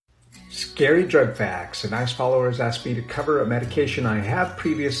Scary drug facts. A nice follower has asked me to cover a medication I have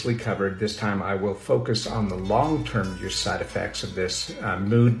previously covered. This time I will focus on the long-term use side effects of this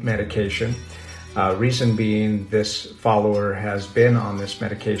mood medication. Reason being, this follower has been on this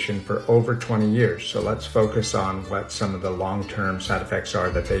medication for over 20 years. So let's focus on what some of the long-term side effects are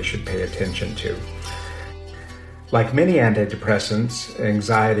that they should pay attention to. Like many antidepressants,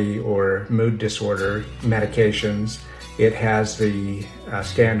 anxiety or mood disorder medications, it has the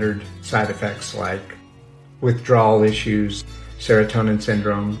standard side effects like withdrawal issues, serotonin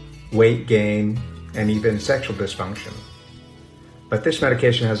syndrome, weight gain, and even sexual dysfunction. But this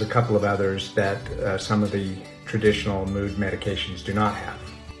medication has a couple of others that some of the traditional mood medications do not have.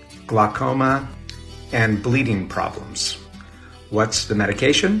 Glaucoma and bleeding problems. What's the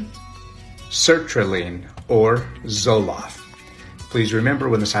medication? Sertraline or Zoloft. Please remember,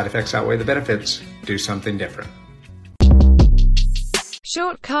 when the side effects outweigh the benefits, do something different.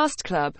 Shortcast Club.